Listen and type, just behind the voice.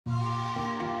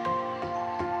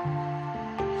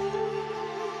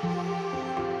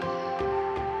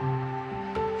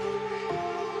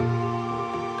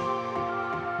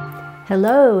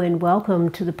Hello and welcome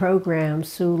to the program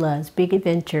Sula's Big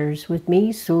Adventures with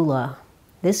me, Sula.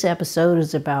 This episode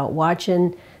is about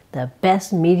watching the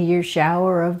best meteor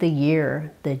shower of the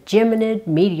year, the Geminid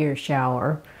Meteor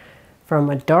Shower, from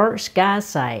a dark sky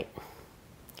site.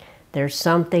 There's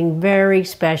something very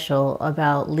special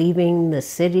about leaving the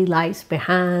city lights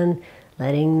behind,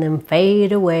 letting them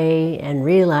fade away, and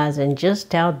realizing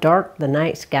just how dark the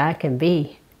night sky can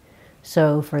be.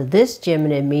 So for this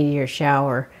Geminid Meteor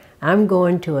Shower, I'm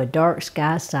going to a dark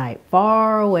sky site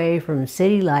far away from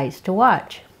city lights to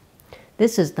watch.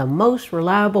 This is the most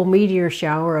reliable meteor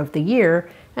shower of the year,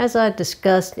 as I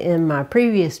discussed in my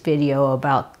previous video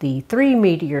about the 3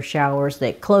 meteor showers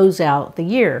that close out the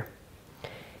year.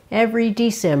 Every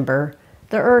December,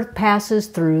 the Earth passes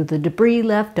through the debris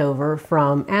left over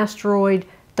from asteroid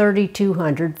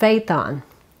 3200 Phaethon.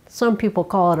 Some people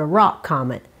call it a rock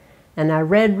comet, and I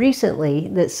read recently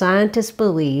that scientists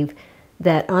believe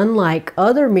that unlike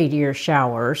other meteor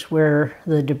showers where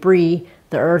the debris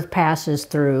the Earth passes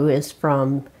through is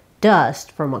from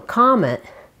dust from a comet,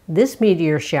 this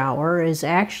meteor shower is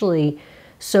actually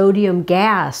sodium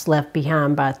gas left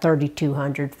behind by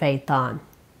 3200 Phaethon.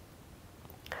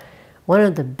 One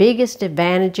of the biggest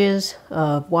advantages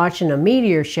of watching a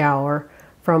meteor shower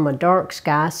from a dark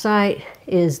sky site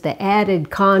is the added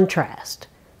contrast.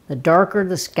 The darker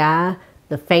the sky,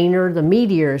 the fainter the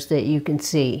meteors that you can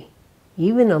see.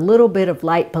 Even a little bit of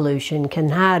light pollution can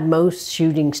hide most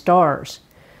shooting stars.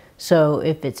 So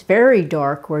if it's very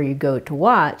dark where you go to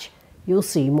watch, you'll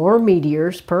see more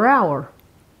meteors per hour.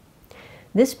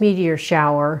 This meteor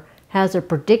shower has a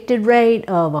predicted rate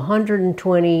of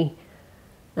 120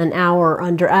 an hour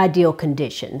under ideal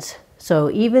conditions.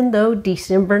 So even though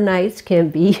December nights can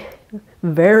be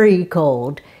very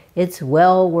cold, it's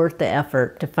well worth the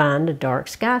effort to find a dark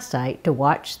sky site to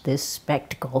watch this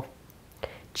spectacle.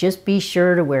 Just be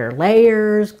sure to wear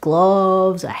layers,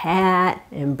 gloves, a hat,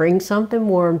 and bring something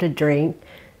warm to drink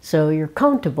so you're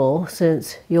comfortable,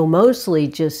 since you'll mostly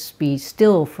just be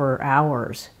still for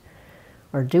hours.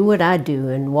 Or do what I do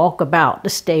and walk about to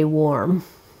stay warm.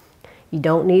 You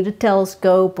don't need a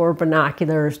telescope or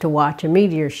binoculars to watch a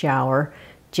meteor shower,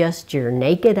 just your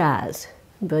naked eyes.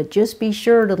 But just be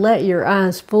sure to let your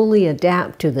eyes fully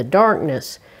adapt to the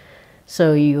darkness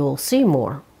so you'll see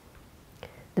more.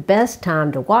 The best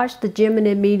time to watch the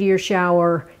Geminid meteor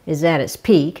shower is at its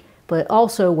peak, but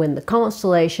also when the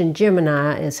constellation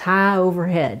Gemini is high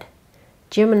overhead.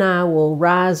 Gemini will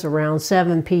rise around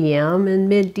 7 p.m. in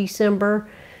mid-December,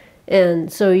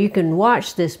 and so you can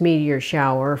watch this meteor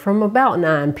shower from about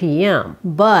 9 p.m.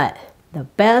 But the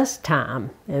best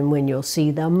time, and when you'll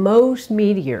see the most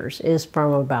meteors, is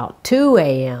from about 2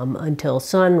 a.m. until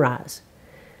sunrise.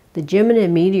 The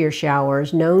Geminid meteor shower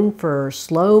is known for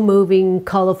slow-moving,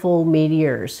 colorful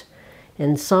meteors,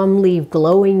 and some leave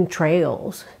glowing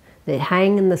trails that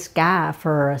hang in the sky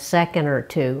for a second or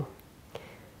two.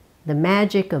 The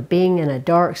magic of being in a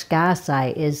dark sky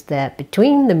site is that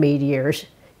between the meteors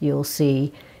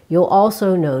you'll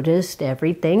also notice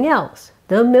everything else.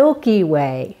 The Milky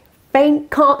Way, faint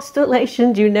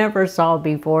constellations you never saw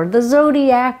before, the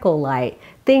zodiacal light,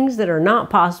 things that are not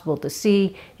possible to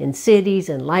see in cities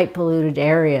and light-polluted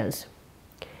areas.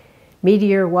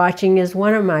 Meteor watching is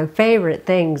one of my favorite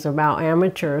things about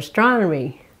amateur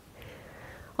astronomy.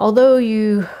 Although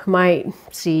you might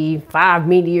see 5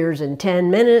 meteors in 10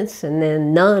 minutes and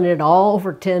then none at all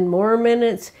for 10 more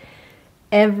minutes,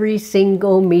 every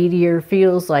single meteor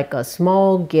feels like a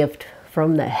small gift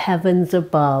from the heavens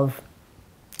above.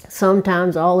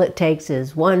 Sometimes all it takes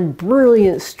is one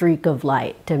brilliant streak of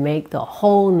light to make the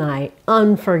whole night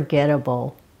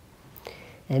unforgettable.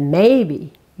 And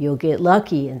maybe you'll get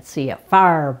lucky and see a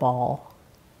fireball.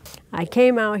 I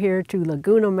came out here to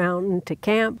Laguna Mountain to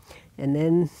camp, and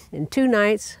then in 2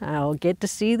 nights I'll get to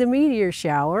see the meteor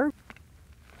shower.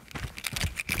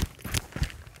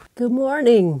 Good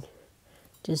morning.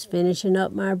 Just finishing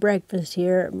up my breakfast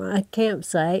here at my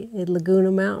campsite at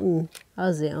Laguna Mountain. I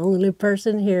was the only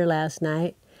person here last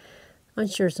night. I'm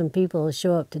sure some people will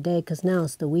show up today because now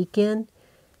it's the weekend.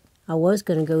 I was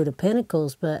going to go to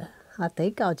Pinnacles, but I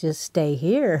think I'll just stay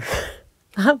here.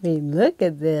 I mean, look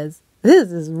at this.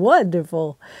 This is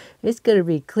wonderful. It's going to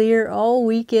be clear all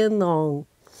weekend long.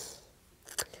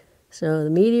 So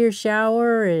the meteor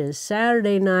shower is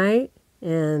Saturday night.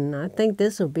 And I think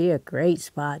this will be a great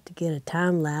spot to get a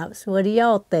time lapse. What do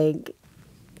y'all think?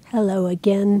 Hello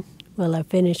again. Well, I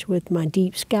finished with my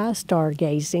deep sky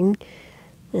stargazing.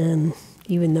 And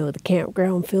even though the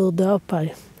campground filled up,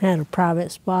 I had a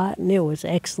private spot and it was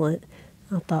excellent.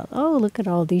 I thought, oh, look at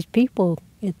all these people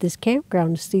at this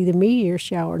campground to see the meteor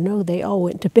shower. No, they all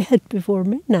went to bed before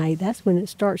midnight. That's when it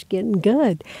starts getting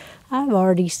good. I've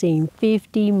already seen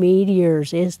 50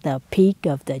 meteors. It's the peak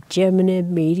of the Geminid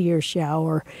Meteor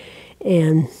Shower.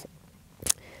 And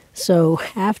so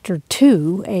after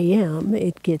 2 a.m.,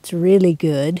 it gets really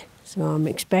good. So I'm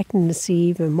expecting to see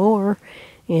even more.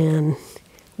 And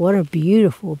what a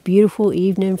beautiful, beautiful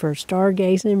evening for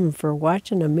stargazing and for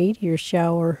watching a meteor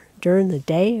shower. During the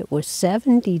day, it was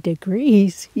 70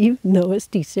 degrees, even though it's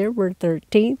December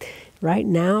 13th. Right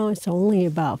now, it's only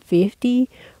about 50.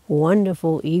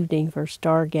 Wonderful evening for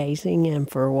stargazing and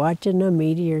for watching a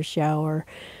meteor shower.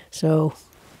 So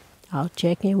I'll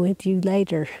check in with you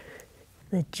later.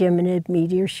 The Geminid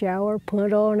Meteor Shower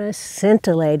put on a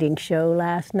scintillating show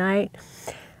last night.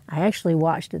 I actually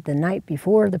watched it the night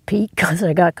before the peak because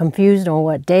I got confused on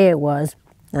what day it was.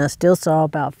 And I still saw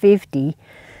about 50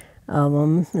 of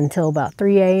them until about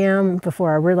 3 a.m.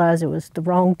 before I realized it was the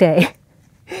wrong day.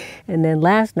 And then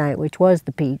last night, which was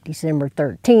the peak, December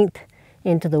 13th,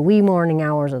 into the wee morning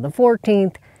hours of the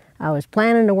 14th, I was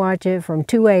planning to watch it from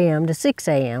 2 a.m. to 6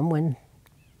 a.m. when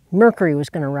Mercury was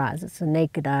going to rise. It's a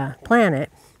naked eye planet.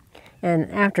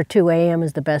 And after 2 a.m.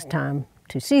 is the best time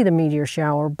to see the meteor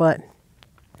shower, but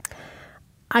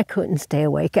I couldn't stay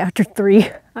awake after 3.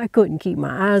 I couldn't keep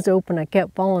my eyes open. I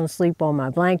kept falling asleep on my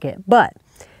blanket. But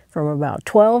from about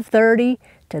 12:30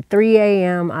 to 3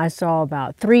 a.m., I saw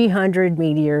about 300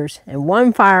 meteors and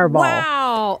 1 fireball.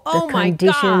 Wow! Oh my God! The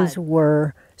conditions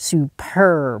were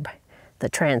superb. The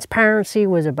transparency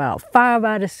was about 5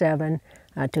 out of 7.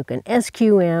 I took an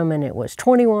SQM and it was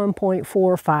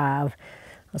 21.45.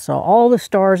 I saw all the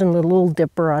stars in the Little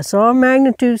Dipper. I saw a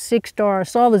magnitude 6 star. I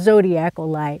saw the zodiacal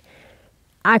light.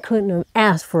 I couldn't have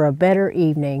asked for a better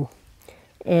evening.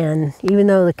 And even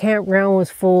though the campground was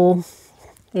full,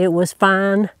 it was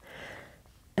fine,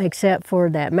 except for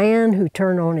that man who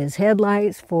turned on his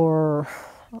headlights for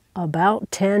about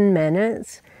 10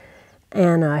 minutes.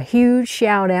 And a huge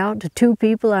shout out to 2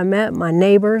 people I met, my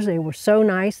neighbors. They were so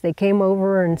nice. They came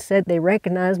over and said they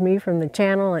recognized me from the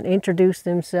channel and introduced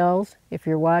themselves. If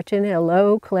you're watching,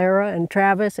 hello, Clara and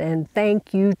Travis, and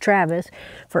thank you, Travis,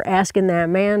 for asking that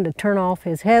man to turn off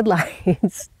his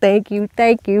headlights. Thank you,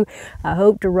 thank you. I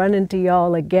hope to run into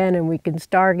y'all again and we can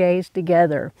stargaze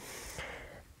together.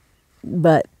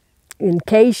 But in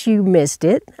case you missed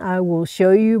it, I will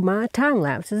show you my time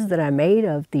lapses that I made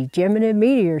of the Geminid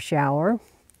Meteor Shower.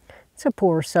 It's a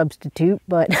poor substitute,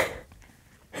 but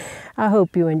I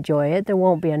hope you enjoy it. There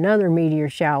won't be another meteor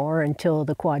shower until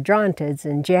the quadrantids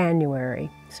in January,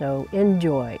 so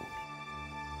enjoy.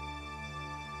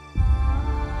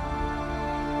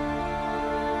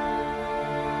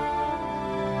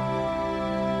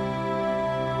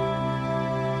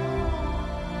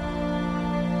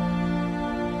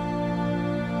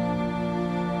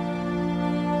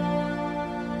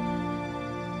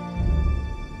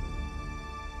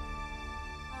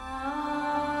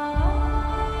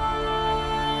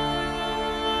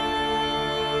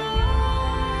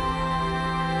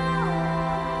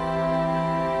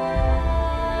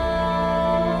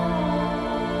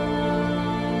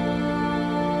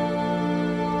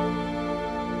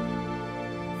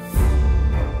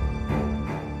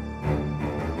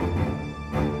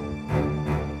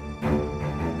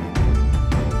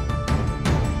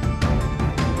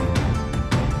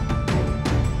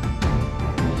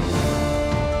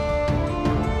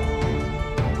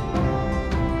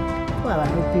 Well, I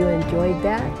hope you enjoyed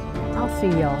that. I'll see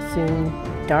y'all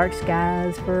soon. Dark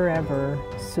skies forever.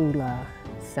 Sula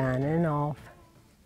signing off.